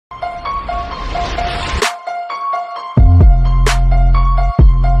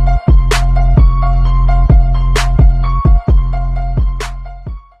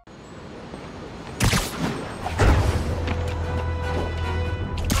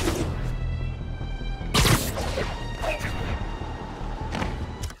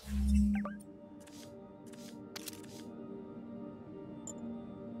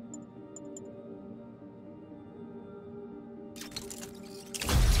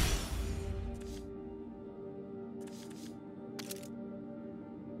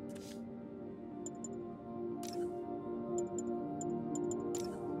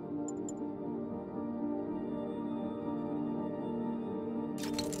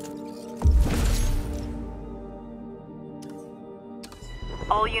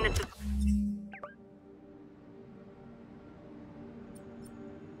All units...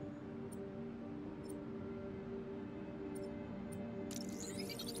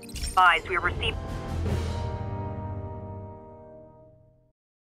 We have received...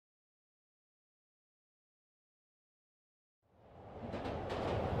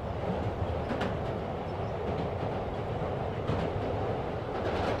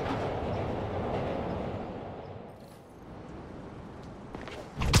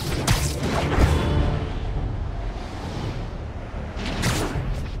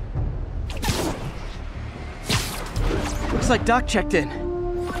 Looks like Doc checked in.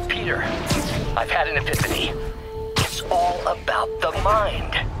 Peter, I've had an epiphany. It's all about the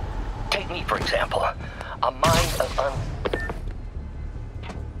mind. Take me, for example. A mind of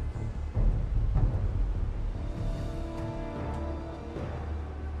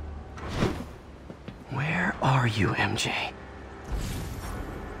Where are you, MJ?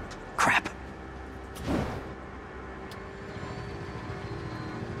 Crap.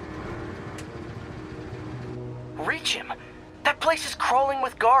 Reach him? That place is crawling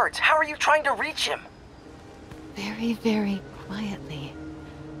with guards. How are you trying to reach him? Very, very quietly.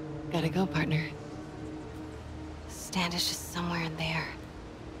 Gotta go, partner. Standish is somewhere in there.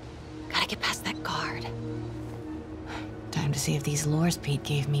 Gotta get past that guard. Time to see if these lures Pete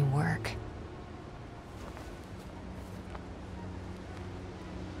gave me work.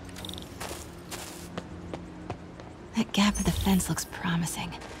 That gap in the fence looks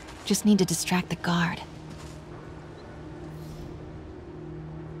promising. Just need to distract the guard.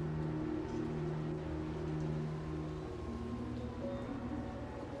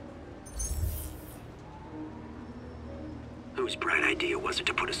 Whose bright idea was it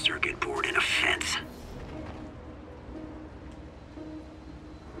to put a circuit board in a fence?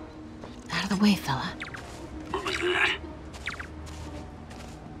 Out of the way, fella. What was that?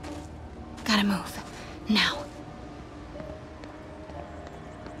 Gotta move. Now.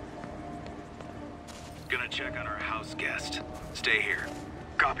 Gonna check on our house guest. Stay here.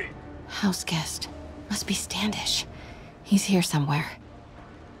 Copy. House guest. Must be Standish. He's here somewhere.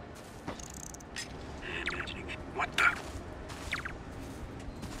 What the?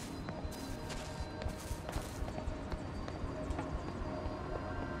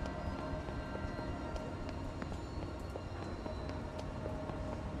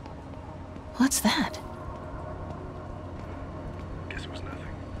 What's that? Guess it was nothing.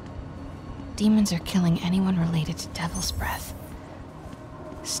 Demons are killing anyone related to Devil's Breath.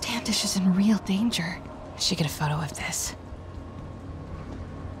 Standish is in real danger. I should get a photo of this.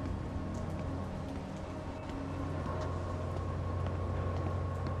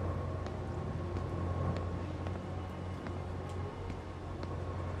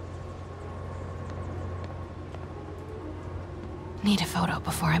 Need a photo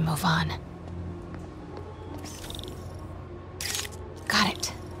before I move on. Got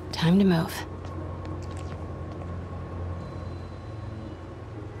it. Time to move.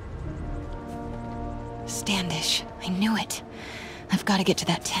 Standish. I knew it. I've got to get to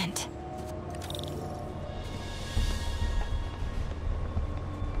that tent.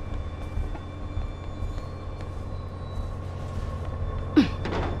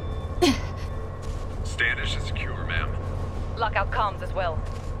 Standish is secure, ma'am. Lockout comms as well.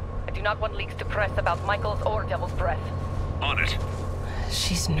 I do not want leaks to press about Michael's or Devil's Breath. On it.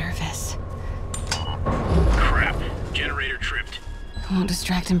 She's nervous. Crap. Generator tripped. Won't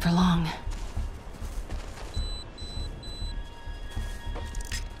distract him for long.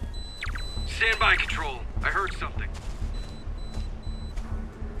 Stand by, Control. I heard something.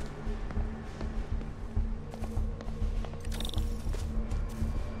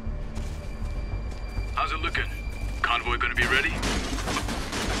 How's it looking? Convoy gonna be ready? I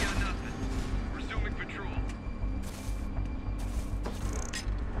got nothing. Resuming patrol.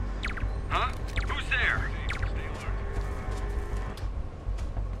 Huh? Who's there? Stay alert.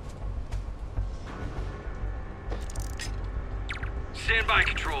 Stand by,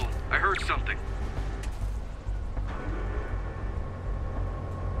 Control. I heard something.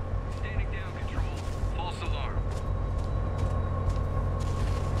 Standing down, Control. False alarm.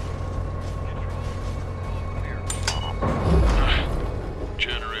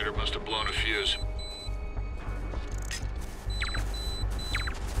 Generator must have blown a fuse.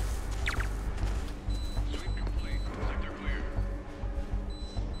 Sweep complete. Sector clear.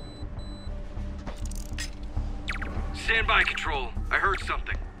 Stand by, Control. I heard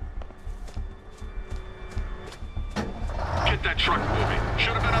something. Get that truck moving.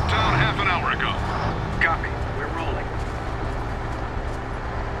 Should have been uptown half an hour ago. Copy. We're rolling.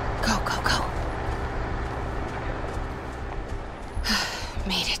 Go, go, go.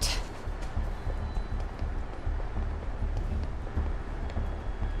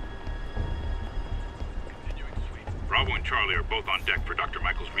 Riley are both on deck for Dr.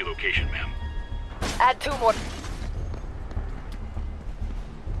 Michael's relocation, ma'am. Add 2 more.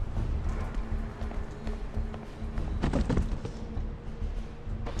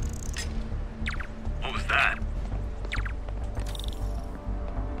 What was that?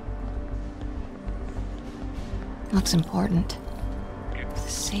 Looks important. The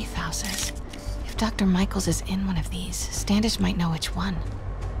safe houses. If Dr. Michaels is in one of these, Standish might know which one.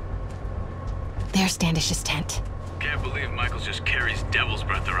 There's Standish's tent. Can't believe Michaels just carries devil's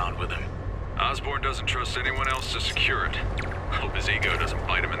breath around with him. Osborn doesn't trust anyone else to secure it. Hope his ego doesn't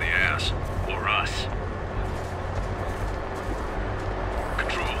bite him in the ass. Or us.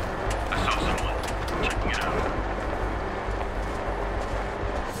 Control. I saw someone. Checking it out.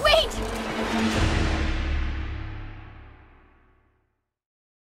 Wait!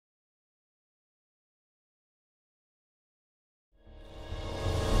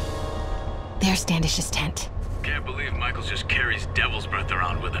 There's Standish's tent. Can't believe Michaels just carries devil's breath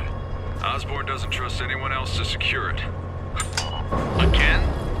around with him. Osborn doesn't trust anyone else to secure it. Again?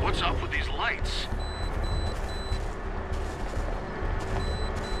 What's up with these lights?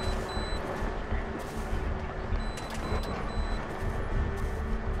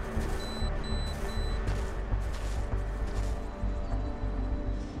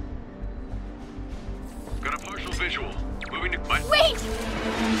 Got a partial visual. Moving to... Wait!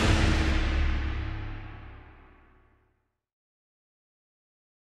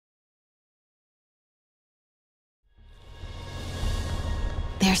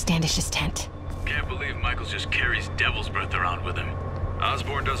 There's Standish's tent. Can't believe Michaels just carries devil's breath around with him.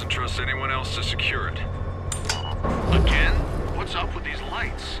 Osborn doesn't trust anyone else to secure it. Again? What's up with these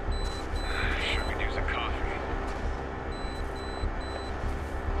lights? Sure could use a coffee.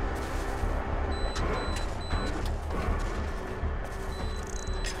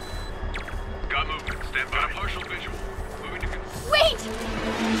 Got movement. Stand by. Got a partial visual. Moving to... Wait!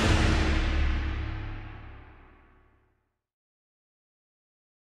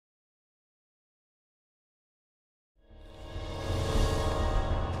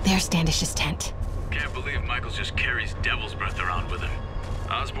 There's Standish's tent. Can't believe Michaels just carries devil's breath around with him.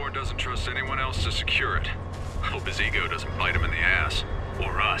 Osborn doesn't trust anyone else to secure it. Hope his ego doesn't bite him in the ass.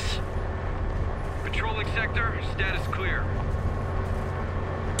 Or us. Patrolling sector, status clear.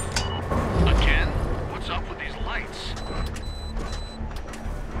 Again? What's up with these lights?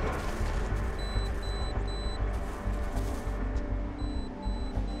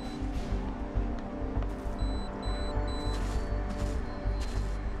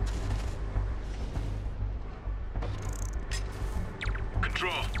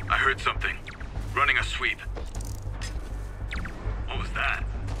 Control, I heard something. Running a sweep. What was that?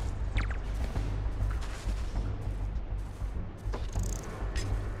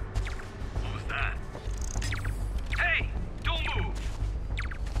 What was that? Hey! Don't move!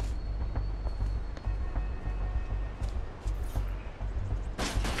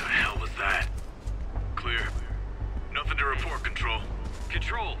 What the hell was that? Clear. Nothing to report, Control.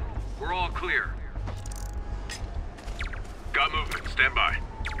 Control, we're all clear. Got movement. Stand by.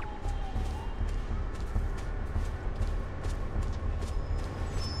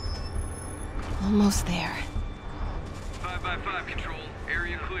 Almost there. 5 by 5 Control.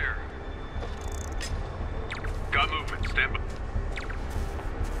 Area clear. Got movement. Stand by.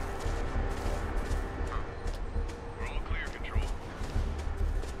 We're all clear, Control.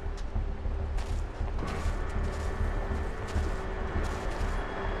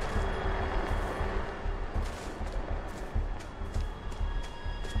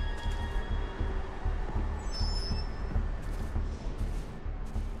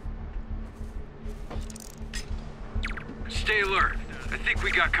 Stay alert. I think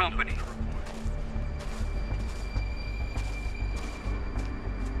we got company.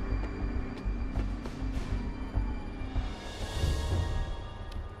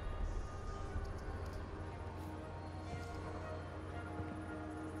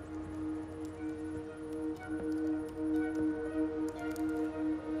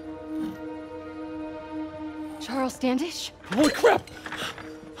 Charles Standish? Holy crap!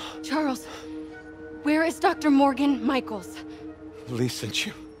 Charles, where is Dr. Morgan Michaels? Lee sent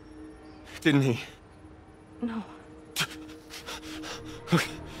you. Didn't he? No.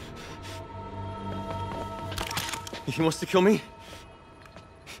 He wants to kill me?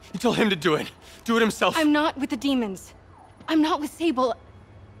 You tell him to do it. Do it himself. I'm not with the demons. I'm not with Sable.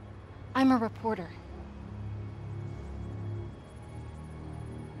 I'm a reporter.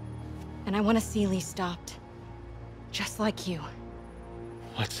 And I want to see Lee stopped. Just like you.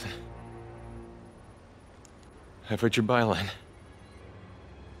 Watson. I've read your byline.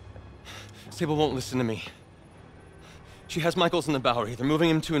 Sable won't listen to me. She has Michaels in the Bowery. They're moving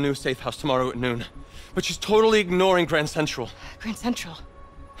him to a new safe house tomorrow at noon. But she's totally ignoring Grand Central. Grand Central?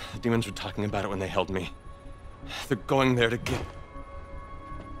 The demons were talking about it when they held me. They're going there to get...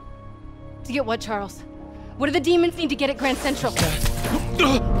 To get what, Charles? What do the demons need to get at Grand Central?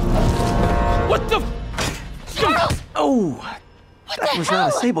 What the... Charles! Oh! What That the was hell?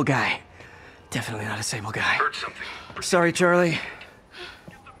 not a Sable guy. Definitely not a Sable guy. Heard something. Sorry, Charlie.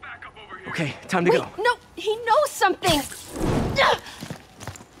 Get the backup over here. Okay, time to Wait, go. no! He knows something!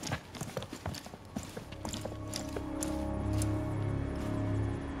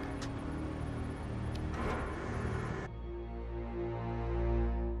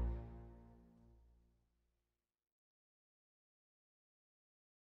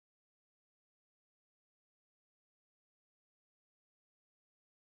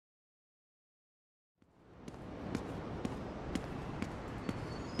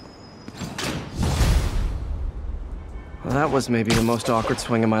 Well, that was maybe the most awkward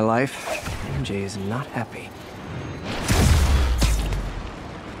swing of my life. MJ is not happy.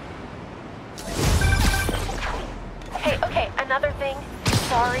 Hey, okay, another thing.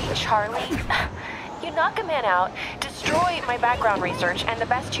 Sorry, Charlie. You knock a man out, destroy my background research, and the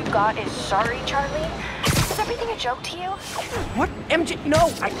best you got is sorry, Charlie? Is everything a joke to you? What? MJ?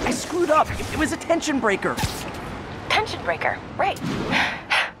 No, I screwed up. It was a tension breaker. Tension breaker, right.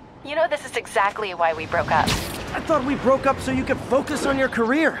 You know, this is exactly why we broke up. I thought we broke up so you could focus on your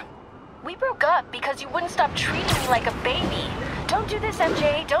career. We broke up because you wouldn't stop treating me like a baby. Don't do this,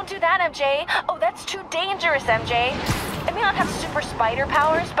 MJ. Don't do that, MJ. Oh, that's too dangerous, MJ. I may not have super spider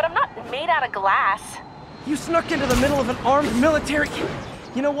powers, but I'm not made out of glass. You snuck into the middle of an armed military...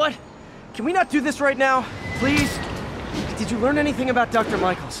 You know what? Can we not do this right now? Please? Did you learn anything about Dr.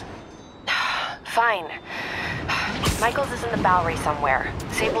 Michaels? Fine. Michaels is in the Bowery somewhere.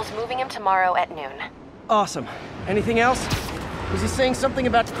 Sable's moving him tomorrow at noon. Awesome. Anything else? Was he saying something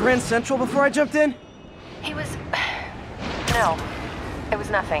about Grand Central before I jumped in? He was... No. It was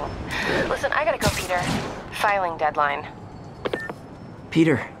nothing. Listen, I gotta go, Peter. Filing deadline.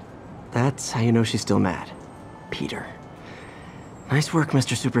 Peter. That's how you know she's still mad. Peter. Nice work,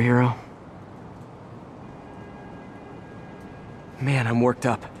 Mr. Superhero. Man, I'm worked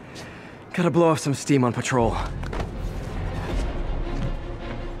up. Gotta blow off some steam on patrol.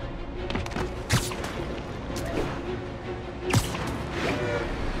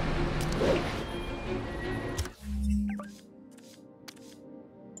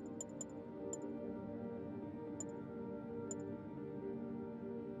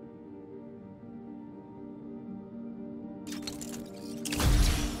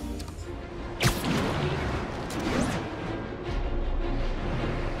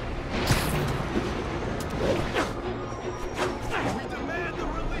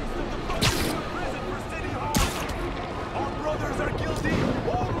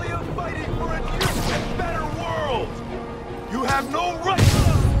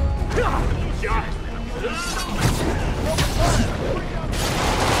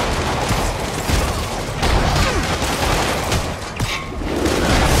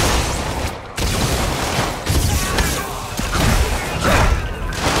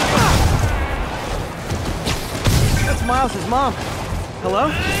 Miles' mom. Hello?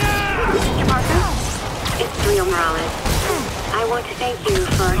 Mr. Parker? It's Leo Morales. I want to thank you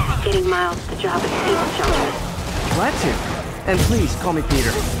for getting Miles the job at Space Shelter. Glad to. And please, call me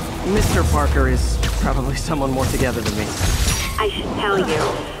Peter. Mr. Parker is probably someone more together than me. I should tell you,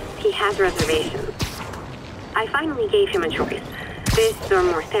 he has reservations. I finally gave him a choice. This or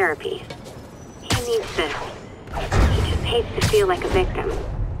more therapy. He needs this. He just hates to feel like a victim,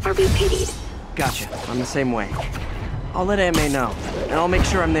 or be pitied. Gotcha. I'm the same way. I'll let AMA know, and I'll make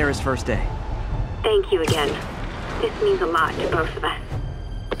sure I'm there his first day. Thank you again. This means a lot to both of us.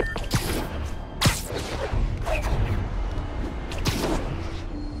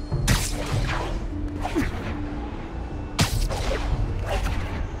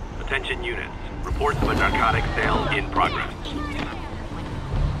 Attention units. Reports of a narcotic sale in progress.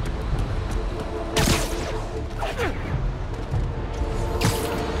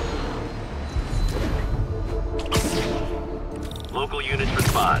 Local units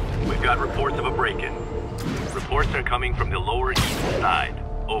respond. We've got reports of a break-in. Reports are coming from the lower east side.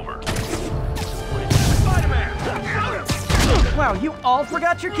 Over. Spiderman! Wow, you all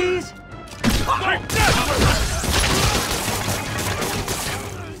forgot your keys?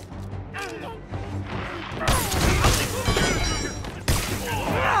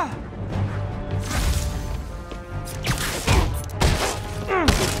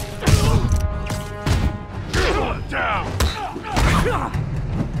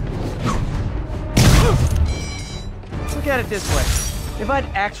 it this way. If I'd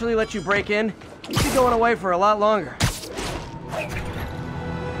actually let you break in, you'd be going away for a lot longer.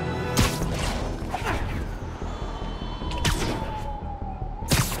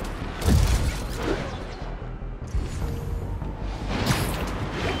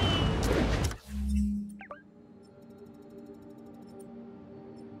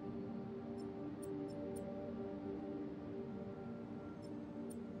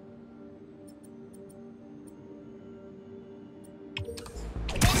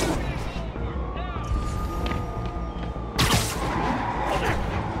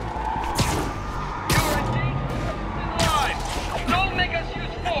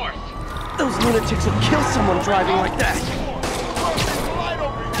 Those lunatics will kill someone driving like that.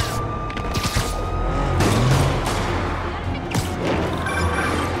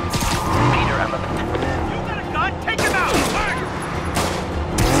 Peter, I'm a... You got a gun? Take him out!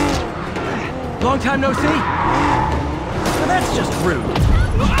 Long time no see? Well, that's just rude.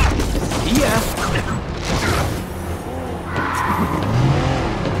 Yeah.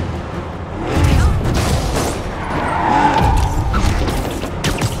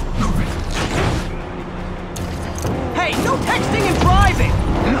 No texting and driving!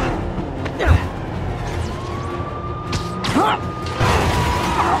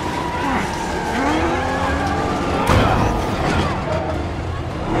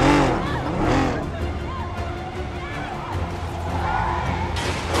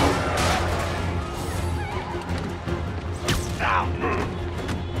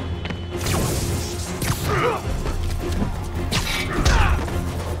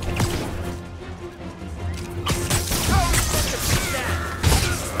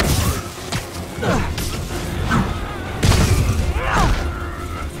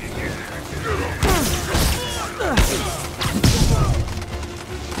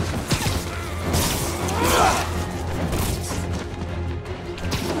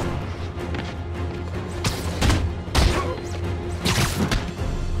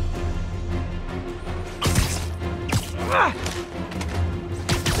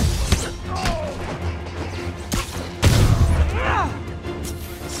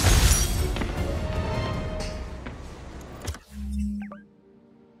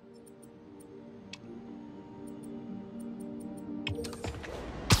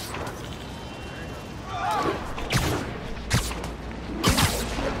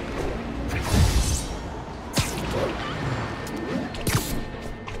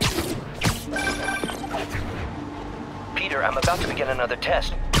 I'm about to begin another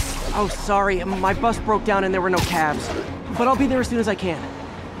test. Oh, sorry. My bus broke down and there were no cabs. But I'll be there as soon as I can.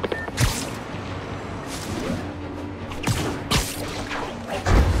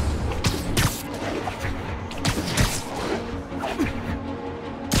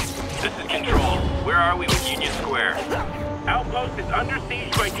 This is Control. Where are we with Union Square? Outpost is under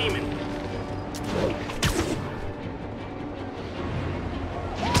siege by demons.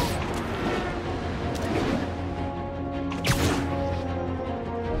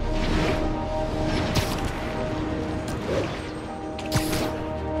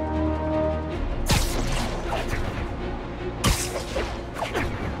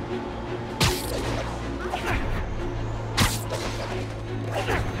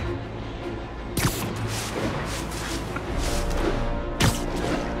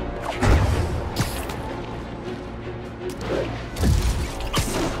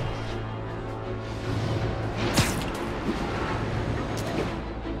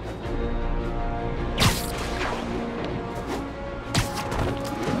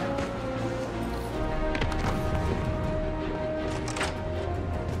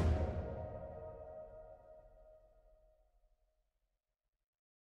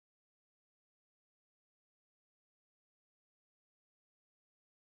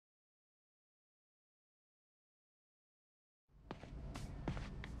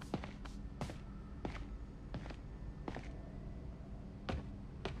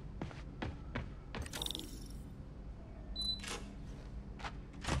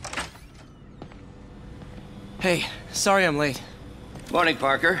 Hey, sorry I'm late. Morning,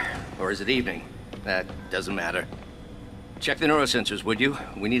 Parker. Or is it evening? That doesn't matter. Check the neurosensors, would you?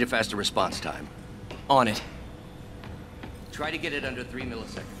 We need a faster response time. On it. Try to get it under 3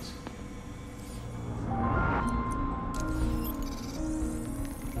 milliseconds.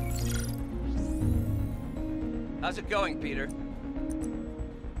 How's it going, Peter?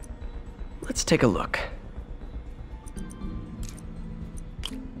 Let's take a look.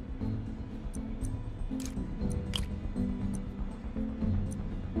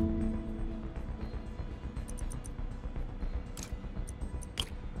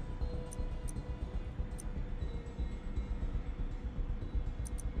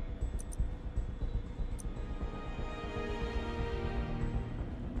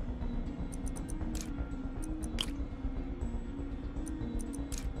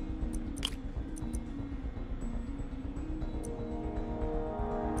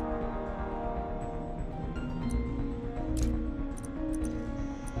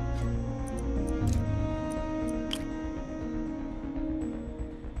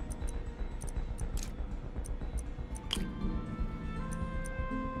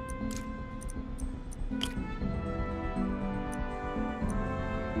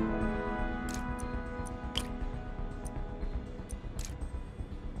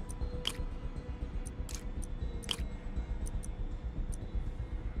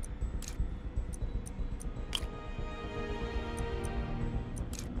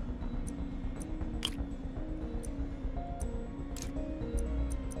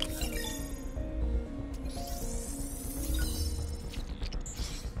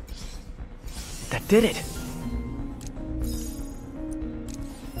 That did it.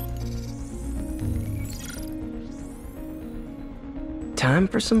 Time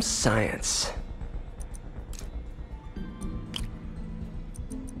for some science.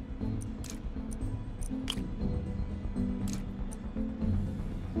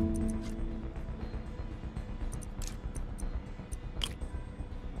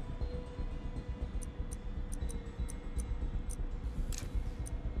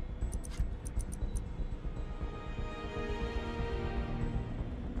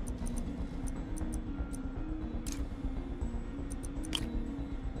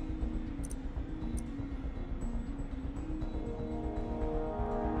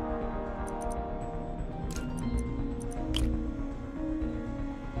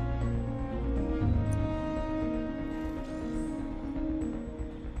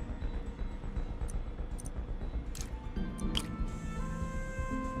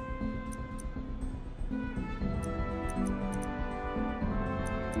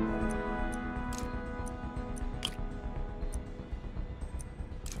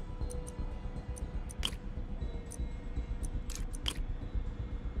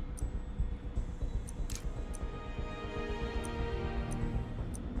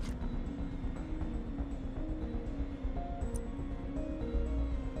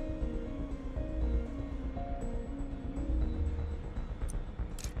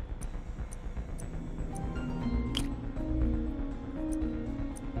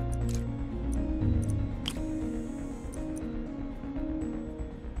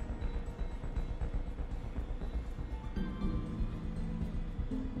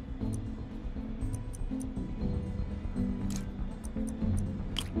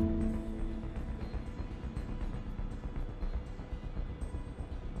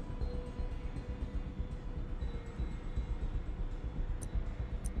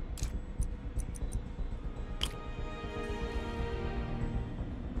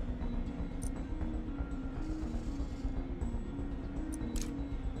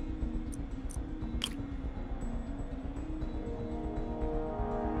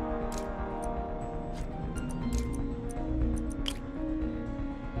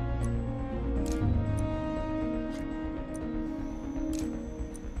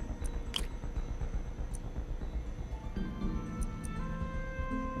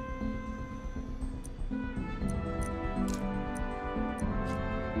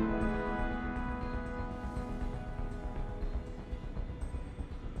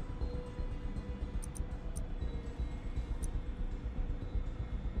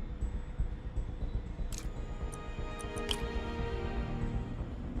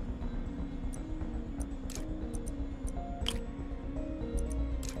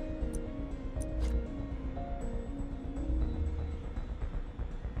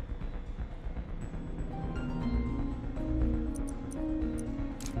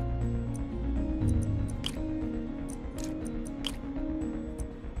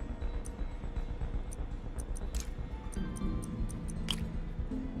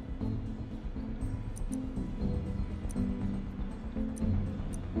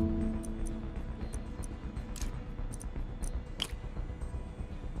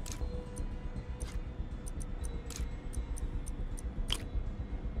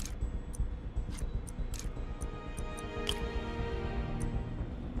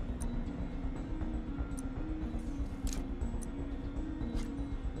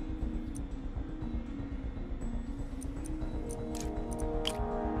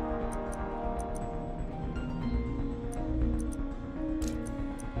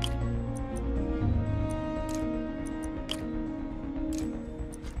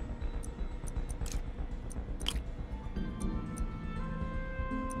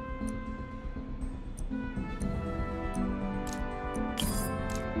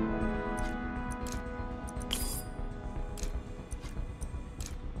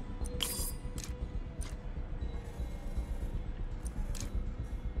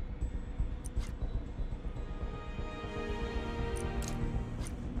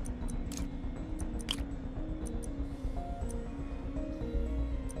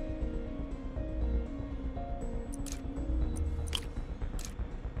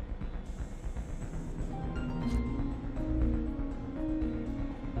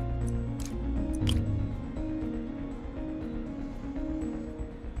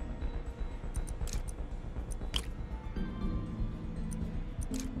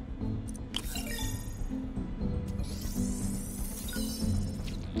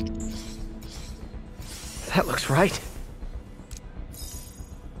 That looks right.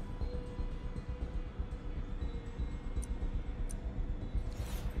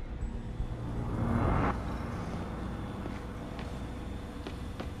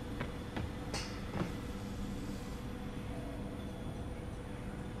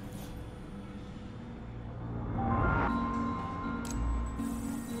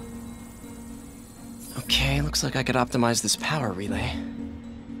 Okay, looks like I could optimize this power relay.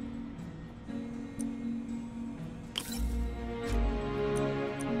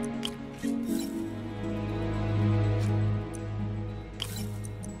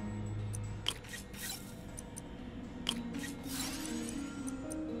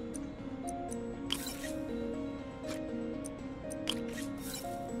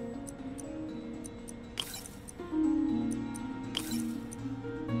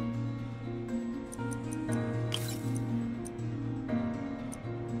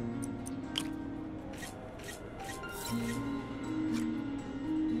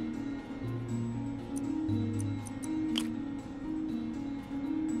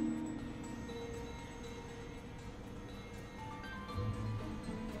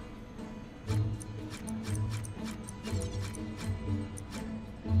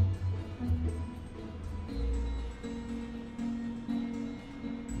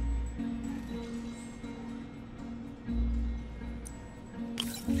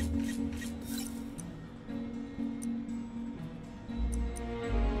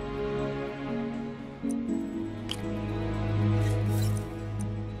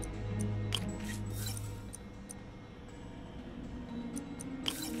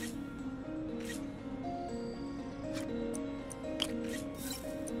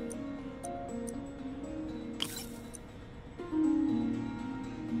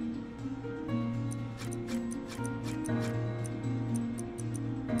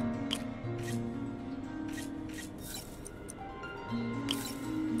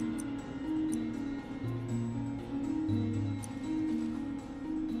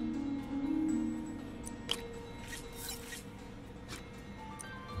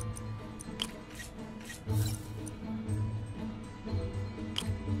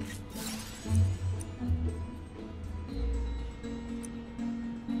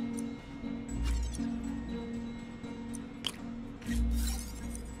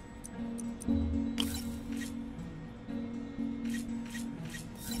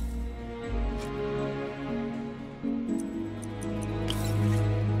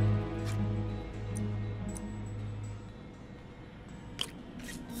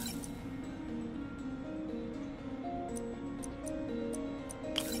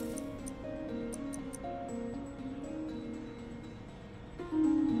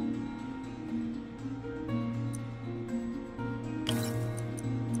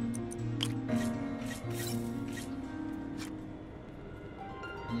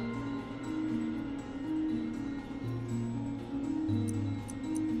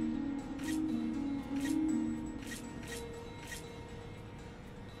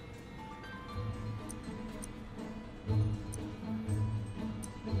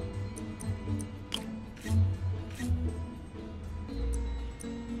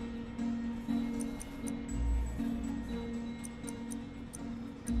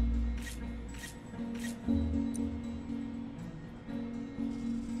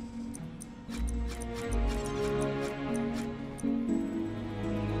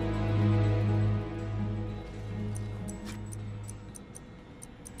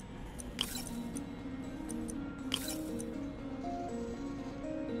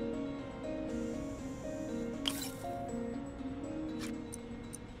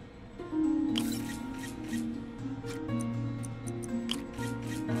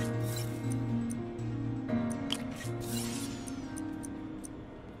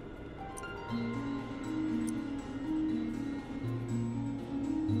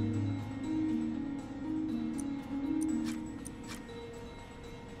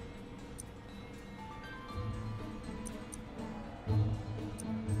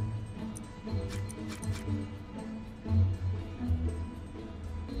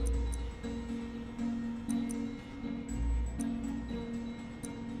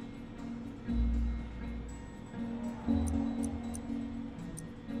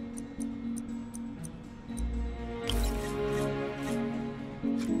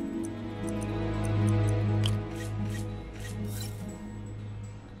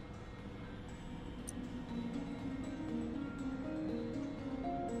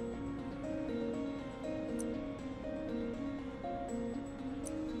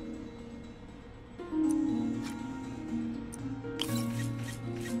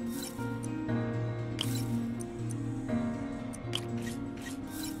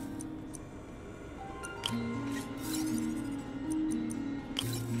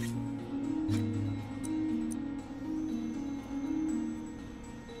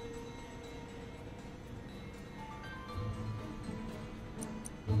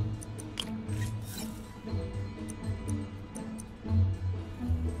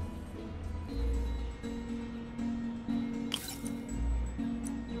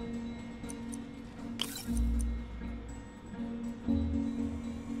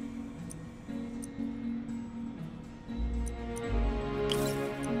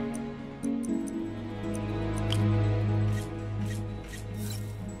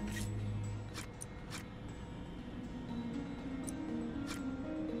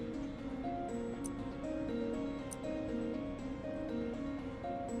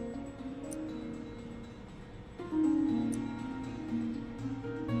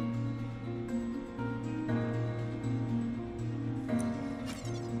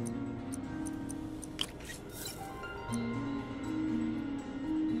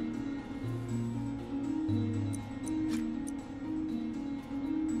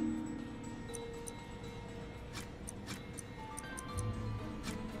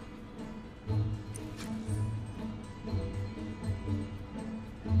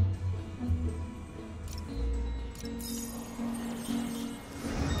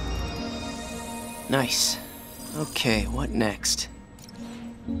 Nice. Okay, what next?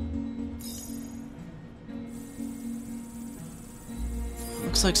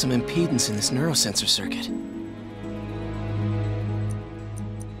 Looks like some impedance in this neurosensor circuit.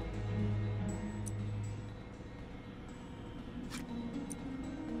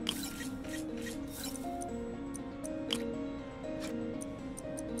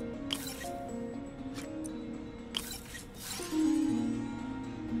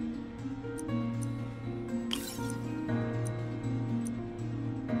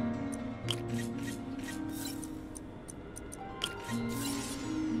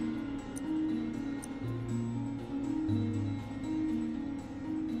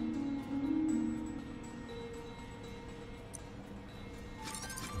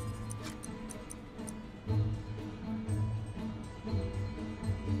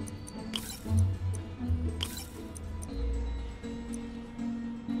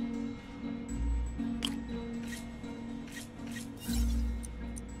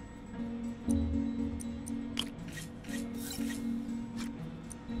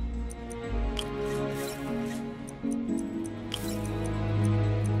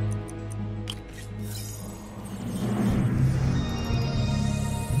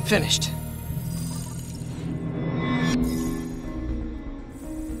 Finished.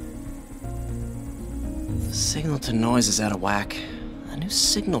 Signal to noise is out of whack. A new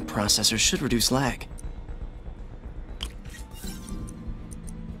signal processor should reduce lag.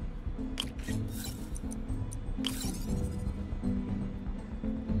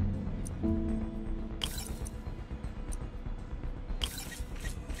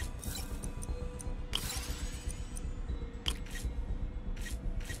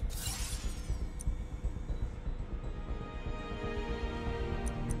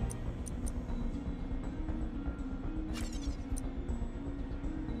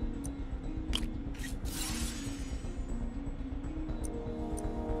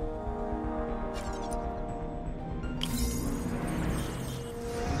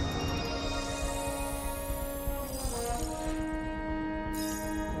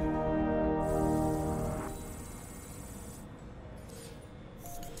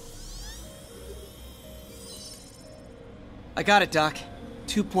 I got it, Doc.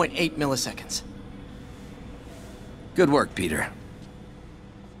 2.8 milliseconds. Good work, Peter.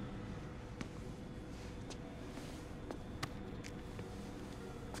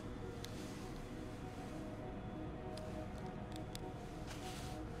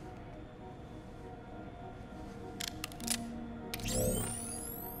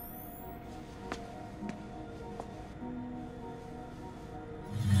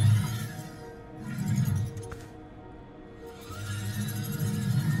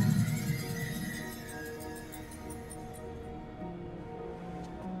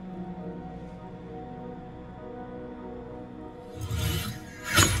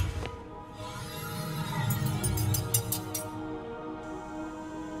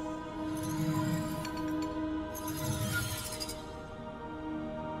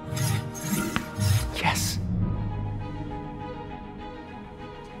 Yes.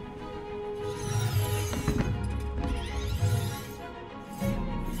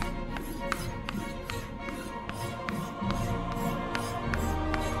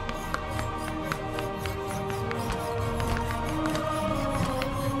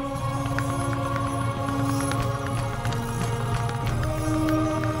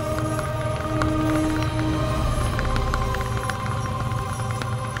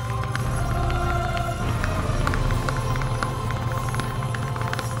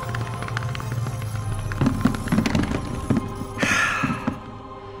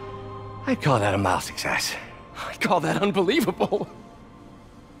 I'd call that a mild success. I call that unbelievable.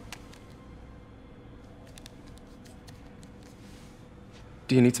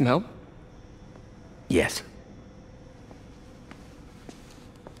 Do you need some help? Yes.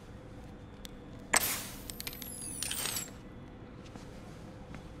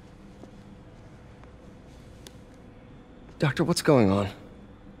 Doctor, what's going on?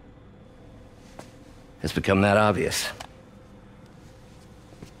 It's become that obvious.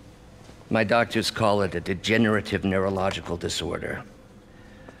 My doctors call it a degenerative neurological disorder.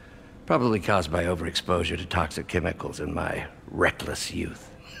 Probably caused by overexposure to toxic chemicals in my reckless youth.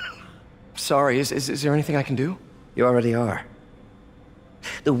 Sorry, is there anything I can do? You already are.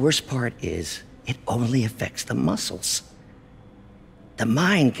 The worst part is, it only affects the muscles. The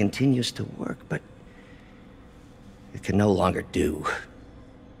mind continues to work, but it can no longer do.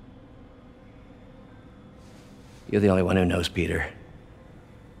 You're the only one who knows, Peter.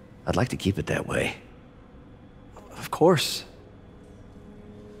 I'd like to keep it that way. Of course.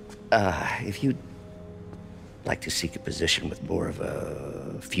 If you'd like to seek a position with more of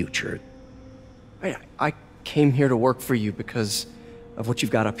a future. I came here to work for you because of what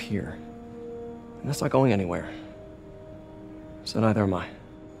you've got up here. And that's not going anywhere. So neither am I.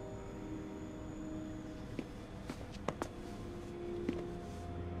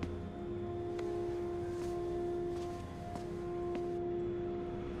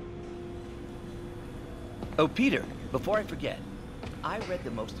 Oh, Peter, before I forget, I read the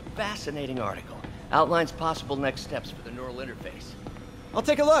most fascinating article. Outlines possible next steps for the neural interface. I'll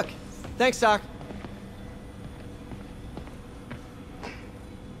take a look. Thanks, Doc.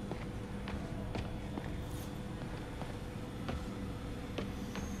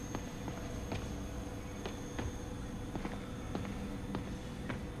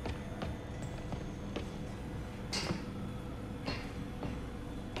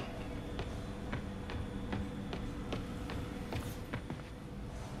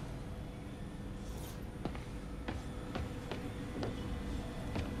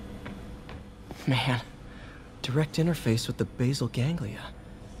 Man, direct interface with the basal ganglia.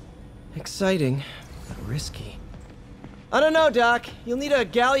 Exciting, but risky. I don't know, Doc. You'll need a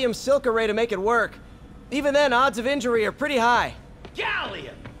gallium silk array to make it work. Even then, odds of injury are pretty high.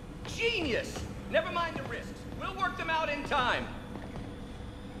 Gallium! Genius! Never mind the risks. We'll work them out in time.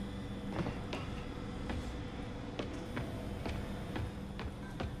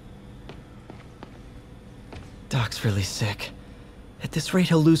 Doc's really sick. At this rate,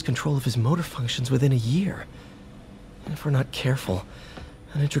 he'll lose control of his motor functions within a year. And if we're not careful,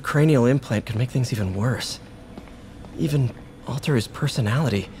 an intracranial implant could make things even worse. Even alter his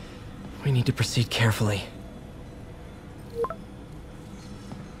personality. We need to proceed carefully.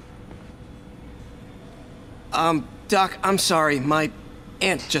 Doc, I'm sorry. My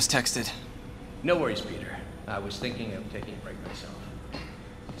aunt just texted. No worries, Peter. I was thinking of taking a break myself.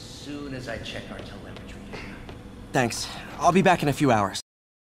 As soon as I check our telemetry data. Thanks. I'll be back in a few hours.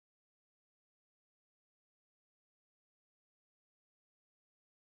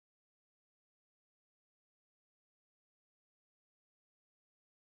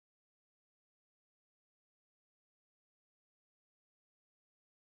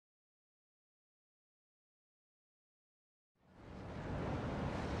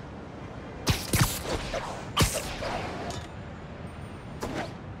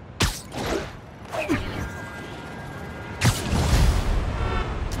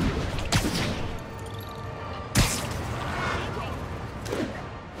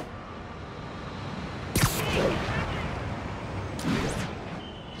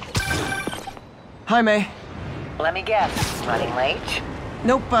 Hi, May. Let me guess, running late?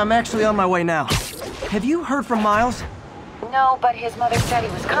 Nope, I'm actually on my way now. Have you heard from Miles? No, but his mother said he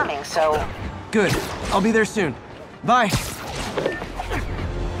was coming, so... Good. I'll be there soon. Bye.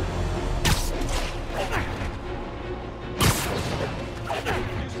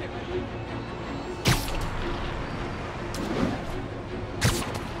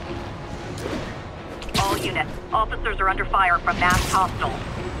 All units, officers are under fire from masked hostiles.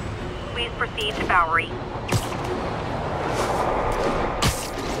 Please proceed to Bowery.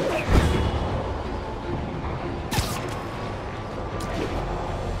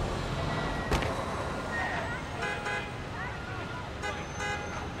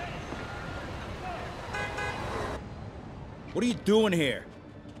 What are you doing here?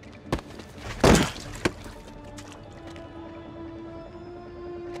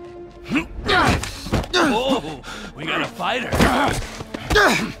 Oh, we got a fighter.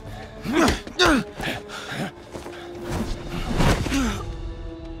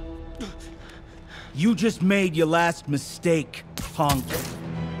 You just made your last mistake, punk.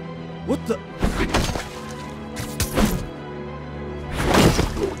 What the?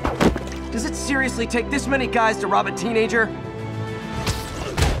 Does it seriously take this many guys to rob a teenager?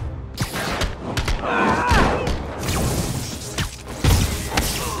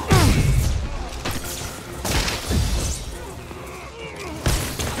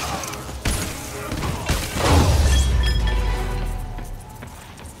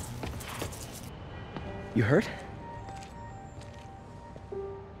 You hurt?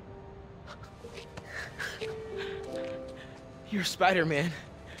 You're Spider-Man.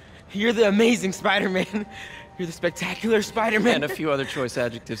 You're the amazing Spider-Man. You're the spectacular Spider-Man. And a few other choice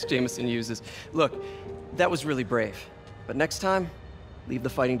adjectives Jameson uses. Look, that was really brave. But next time, leave the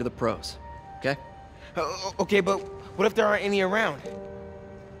fighting to the pros, okay? Okay, but what if there aren't any around?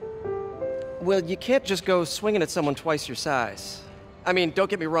 Well, you can't just go swinging at someone twice your size. I mean, don't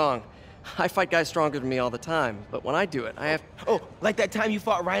get me wrong. I fight guys stronger than me all the time, but when I do it, I have... Oh, like that time you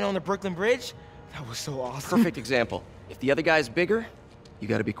fought Rhino on the Brooklyn Bridge? That was so awesome. Perfect example. If the other guy's bigger, you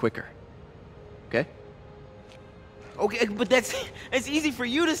gotta be quicker. Okay? Okay, but that's easy for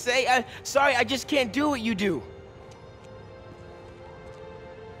you to say. Sorry, I just can't do what you do.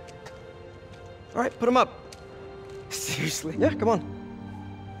 All right, put him up. Seriously? Yeah, come on.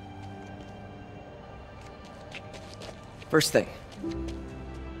 First thing,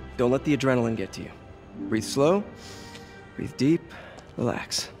 don't let the adrenaline get to you. Breathe slow, breathe deep,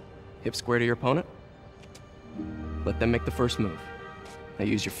 relax. Hip square to your opponent. Let them make the first move. Now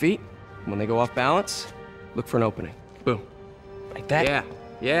use your feet. When they go off balance, look for an opening. Boom. Like that?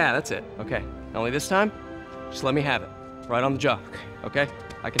 Yeah, that's it. Okay. Only this time, just let me have it. Right on the jaw. Okay?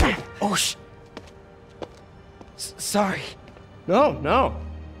 I can hit. Oh, sorry. No.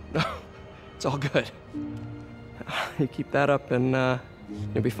 It's all good. You keep that up and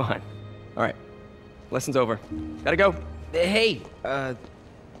you'll be fine. All right. Lesson's over. Gotta go. Hey,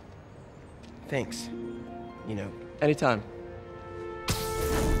 thanks. You know. Anytime.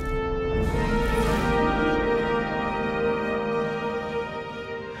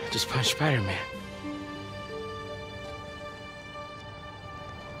 Just punch Spider-Man.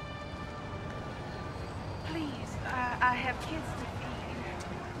 Please, I have kids to feed.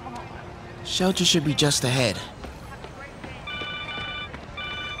 Come on. Shelter should be just ahead.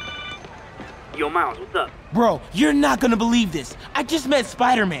 Yo, Miles, what's up? Bro, you're not gonna believe this. I just met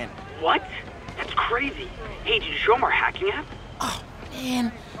Spider-Man. What? That's crazy. Hey, did you show him our hacking app? Oh,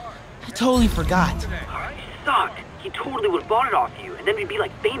 man. I totally forgot. You suck. He totally would have bought it off you, and then we'd be,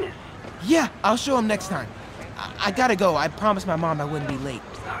 like, famous. Yeah, I'll show him next time. I gotta go. I promised my mom I wouldn't be late.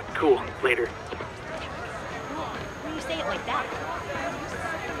 Cool. Later. When you say it like that.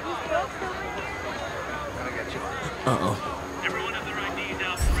 Uh-oh. Everyone has their IDs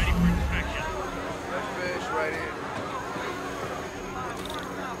out and ready for inspection. Let's fish right in.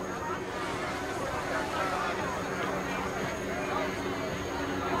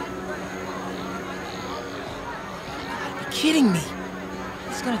 You're kidding me.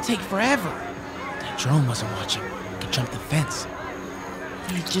 It's gonna take forever. That drone wasn't watching. Could jump the fence.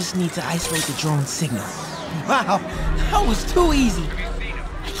 You just need to isolate the drone signal. Wow, that was too easy.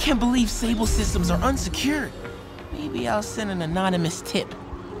 I can't believe Sable systems are unsecured. Maybe I'll send an anonymous tip.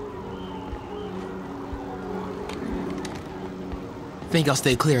 Think I'll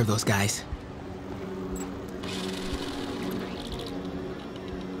stay clear of those guys.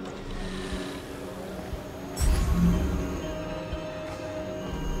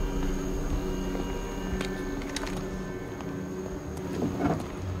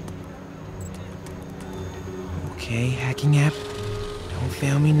 Okay, hacking app. Don't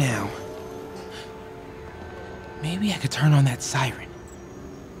fail me now. Maybe I could turn on that siren.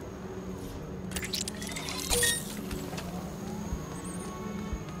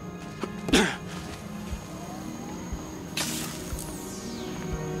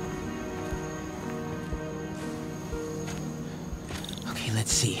 Okay,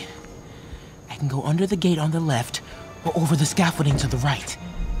 let's see. I can go under the gate on the left or over the scaffolding to the right.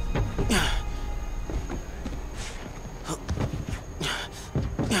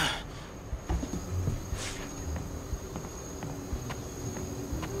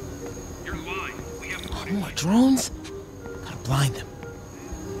 More drones? Gotta blind them.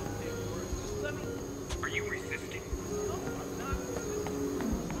 Are you resisting?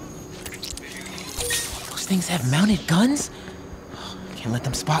 Those things have mounted guns? Can't let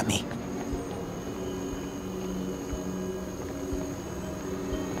them spot me.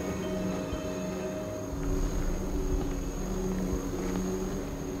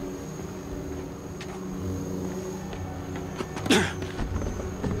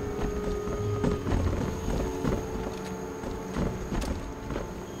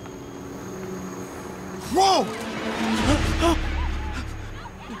 Whoa!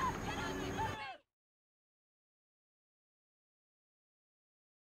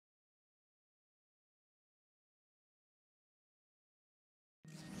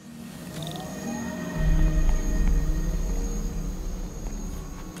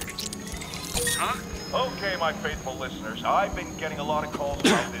 Okay, my faithful listeners, I've been getting a lot of calls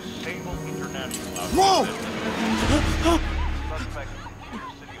about this Sable International outfit. Whoa! Suspect in your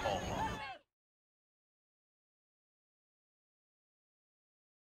City Hall lot.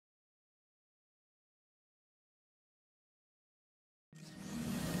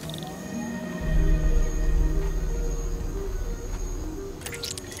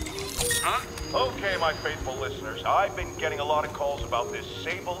 Okay, my faithful listeners, I've been getting a lot of calls about this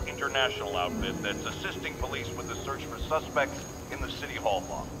Sable International outfit that's assisting police with the search for suspects in the City Hall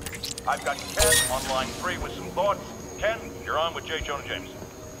lot. I've got Ken on line 3 with some thoughts. Ken, you're on with J. Jonah Jameson.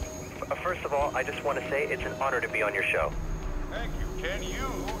 First of all, I just want to say it's an honor to be on your show. Thank you, Ken. You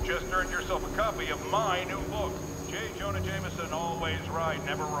just earned yourself a copy of my new book, J. Jonah Jameson, always right,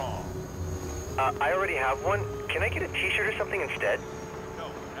 never wrong. I already have one. Can I get a t-shirt or something instead?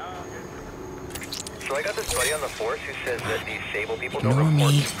 No, So I got this buddy on the force who says that these Sable people Ignore don't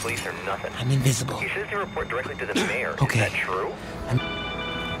report me. to police or nothing. I'm invisible. He says they report directly to the mayor. Okay. Is that true?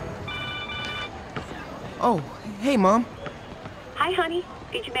 Oh, hey, Mom. Hi, honey.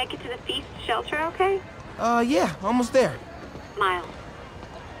 Did you make it to the feast shelter okay? Yeah, almost there. Miles,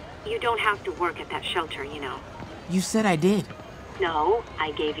 you don't have to work at that shelter, you know. You said I did. No,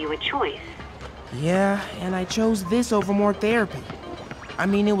 I gave you a choice. Yeah, and I chose this over more therapy. I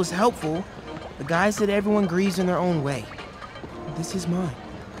mean, it was helpful. The guy said everyone grieves in their own way. This is mine.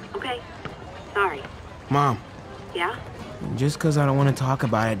 Okay. Sorry. Mom, Yeah? just because I don't want to talk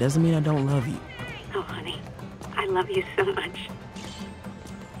about it doesn't mean I don't love you. Oh, honey. I love you so much.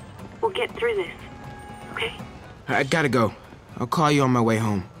 We'll get through this. Okay? I gotta go. I'll call you on my way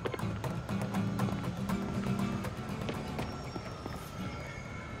home.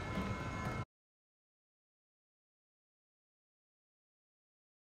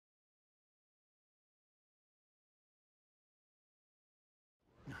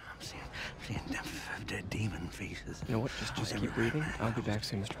 Dead demon faces. You know what? Just keep breathing. I'll be back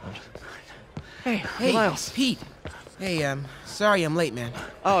soon, Mr. Hodge. Hey, Miles. Pete. Hey, sorry I'm late, man.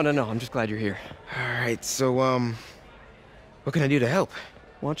 Oh, no, I'm just glad you're here. All right, so, what can I do to help?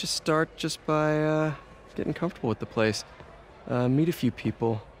 Why don't you start just by, getting comfortable with the place. Meet a few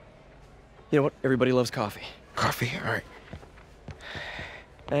people. You know what? Everybody loves coffee. Coffee? All right.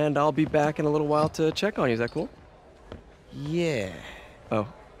 And I'll be back in a little while to check on you. Is that cool? Yeah. Oh,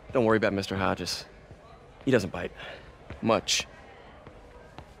 don't worry about Mr. Hodges. He doesn't bite. Much.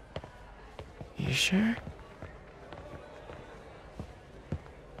 You sure?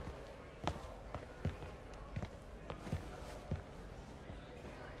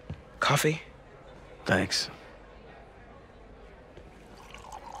 Coffee? Thanks.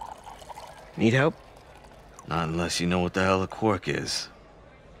 Need help? Not unless you know what the hell a quark is.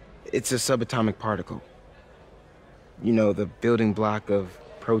 It's a subatomic particle. You know, the building block of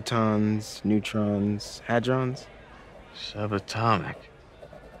protons, neutrons, hadrons. Subatomic.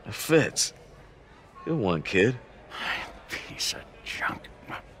 It fits. Good one, kid. Piece of junk.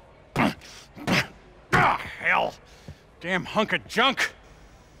 Hell. Damn hunk of junk.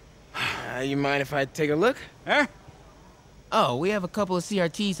 You mind if I take a look? Huh? Oh, we have a couple of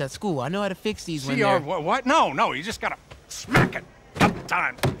CRTs at school. I know how to fix these when CR, they're... what? No, you just gotta smack it. Up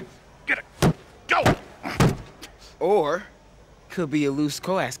time. Get it. Go! Or, could be a loose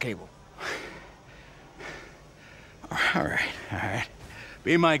coax cable. All right.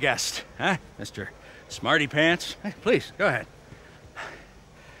 Be my guest, huh, Mr. Smarty Pants? Hey, please, go ahead.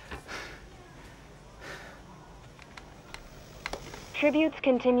 Tributes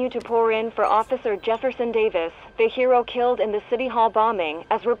continue to pour in for Officer Jefferson Davis, the hero killed in the City Hall bombing,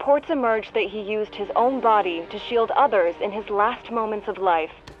 as reports emerge that he used his own body to shield others in his last moments of life.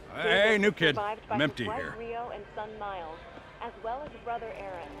 Hey, new kid. Survived by I'm his empty wife here. Rio and son Miles, as well as brother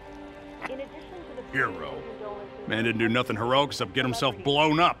Aaron. In addition to the Hero. Man didn't do nothing heroic except get himself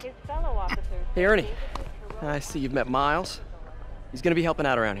blown up. his fellow officers, Hey, Ernie. I see you've met Miles. He's gonna be helping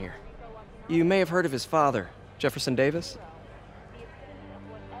out around here. You may have heard of his father, Jefferson Davis.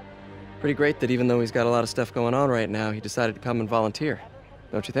 Pretty great that even though he's got a lot of stuff going on right now, he decided to come and volunteer.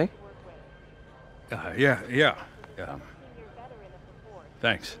 Don't you think? Yeah.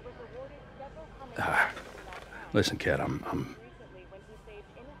 Thanks. Listen, kid, I'm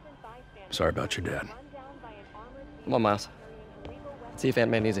sorry about your dad. Come on, Miles. Let's see if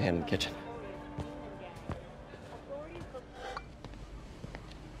Aunt May needs a hand in the kitchen.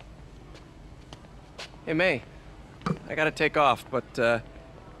 Hey, May. I gotta take off, but,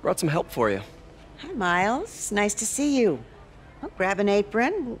 brought some help for you. Hi, Miles. Nice to see you. Well, grab an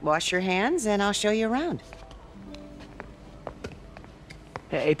apron, wash your hands, and I'll show you around.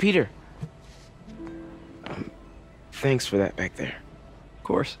 Hey, Peter. Thanks for that back there. Of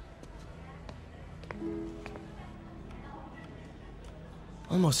course.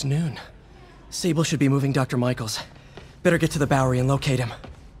 Almost noon. Sable should be moving Dr. Michaels. Better get to the Bowery and locate him.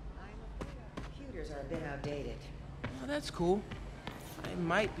 Computers are a bit outdated. Oh, that's cool. I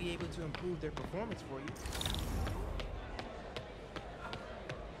might be able to improve their performance for you.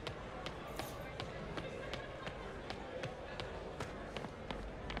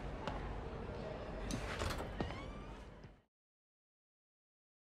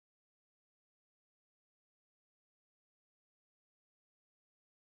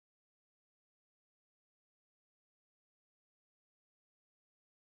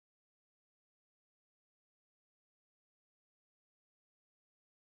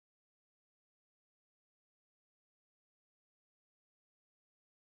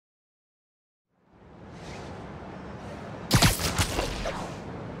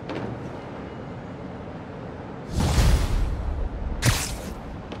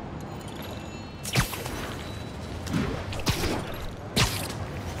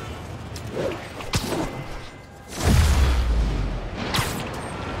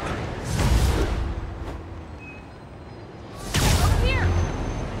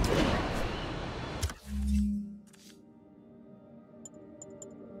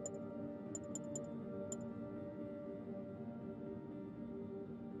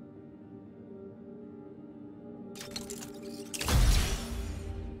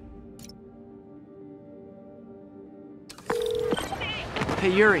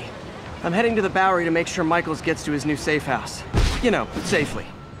 Hey, Yuri. I'm heading to the Bowery to make sure Michaels gets to his new safe house. You know, safely.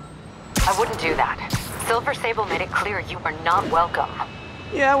 I wouldn't do that. Silver Sable made it clear you are not welcome.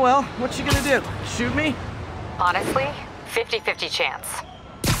 Yeah, well, what you gonna do? Shoot me? Honestly, 50-50 chance.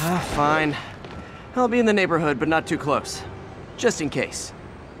 Ah, fine. I'll be in the neighborhood, but not too close. Just in case.